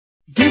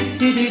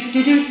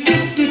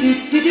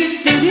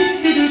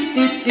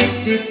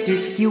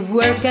You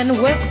work and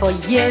work for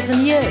years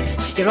and years.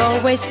 You're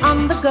always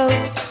on the go.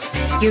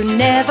 You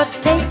never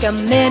take a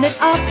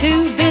minute off,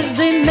 too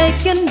busy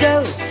making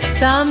dough.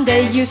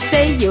 Someday you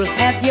say you'll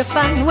have your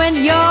fun when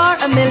you're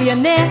a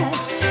millionaire.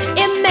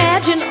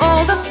 Imagine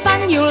all the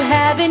fun you'll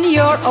have in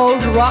your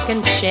old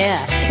rocking chair.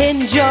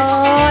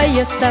 Enjoy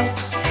yourself,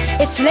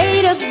 it's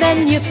later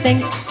than you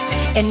think.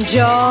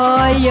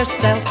 Enjoy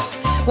yourself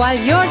while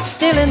you're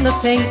still in the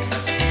pink.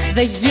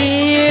 The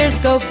years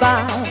go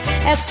by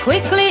as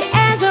quickly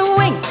as a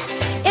wink.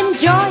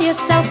 Enjoy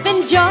yourself,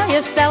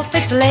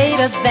 it's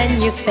later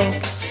than you think.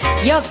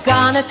 You're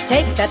gonna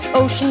take that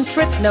ocean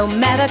trip no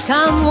matter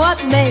come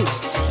what may.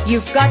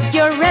 You've got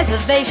your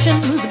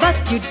reservations, but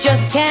you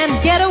just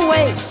can't get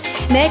away.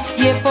 Next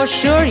year for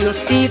sure you'll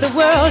see the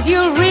world,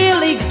 you'll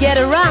really get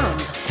around.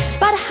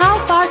 But how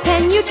far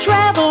can you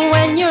travel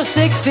when you're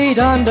 6 feet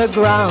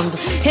underground?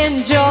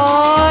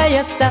 Enjoy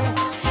yourself,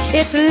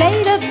 it's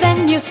later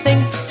than you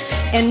think.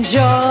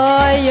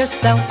 Enjoy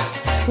yourself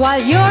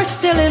while you're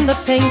still in the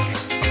pink.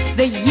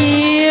 The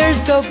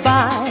years go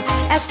by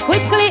as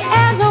quickly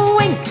as a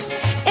wink.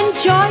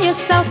 Enjoy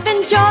yourself,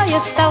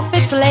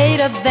 it's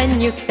later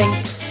than you think.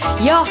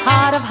 Your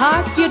heart of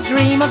hearts, your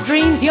dream of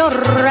dreams, your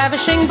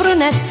ravishing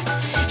brunette.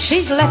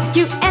 She's left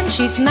you and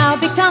she's now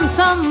become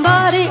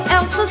somebody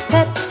else's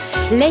pet.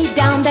 Lay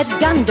down that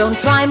gun, don't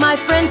try, my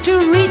friend,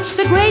 to reach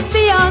the great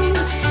beyond.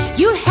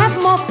 You'll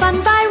have more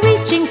fun by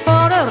reaching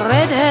for a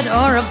redhead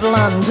or a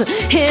blonde.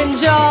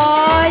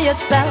 Enjoy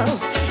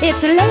yourself,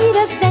 it's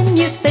later than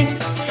you think.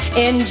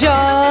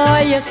 Enjoy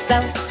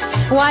yourself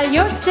while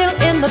you're still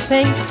in the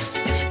pink.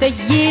 The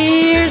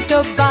years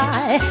go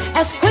by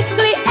as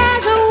quickly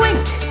as a wink.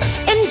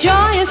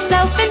 Enjoy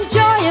yourself,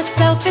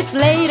 it's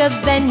later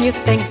than you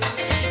think.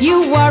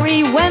 You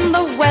worry when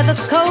the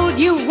weather's cold,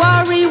 you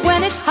worry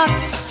when it's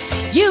hot.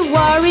 You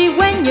worry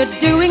when you're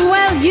doing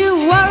well, you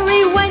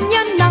worry when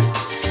you're not.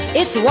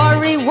 It's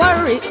worry,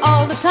 worry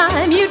all the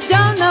time, you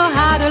don't know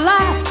how to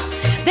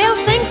laugh.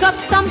 They'll think of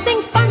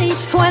something funny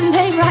when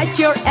they write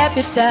your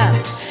epitaph.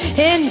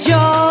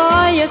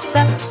 Enjoy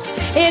yourself,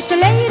 it's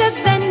later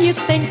than you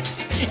think.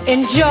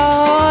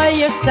 Enjoy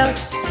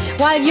yourself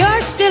while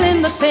you're still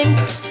in the pink.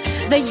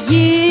 The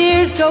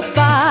years go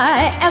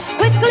by as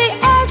quickly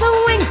as a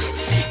wink.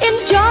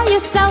 Enjoy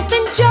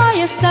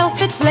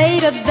yourself, it's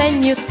later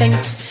than you think.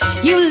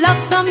 You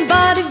love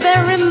somebody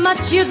very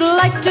much, you'd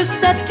like to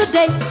set the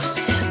date.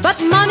 But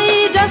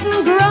money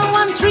doesn't grow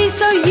on trees,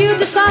 so you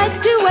decide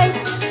to wait.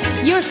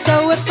 You're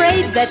so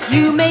afraid that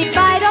you may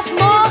bite off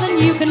more than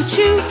you can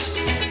chew.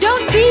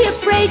 Don't be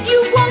afraid,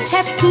 you won't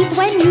have teeth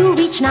when you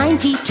reach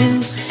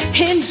 92.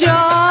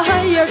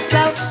 Enjoy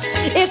yourself,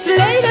 it's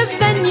later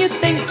than you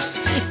think.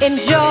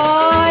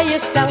 Enjoy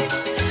yourself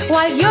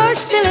while you're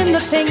still in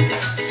the pink.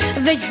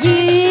 The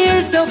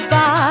years go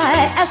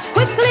by as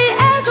quickly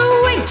as a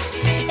wink.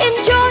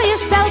 Enjoy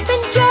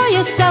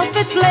yourself,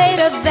 it's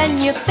later than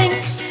you think.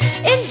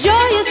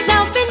 Enjoy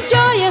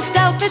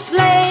yourself, it's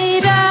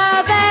later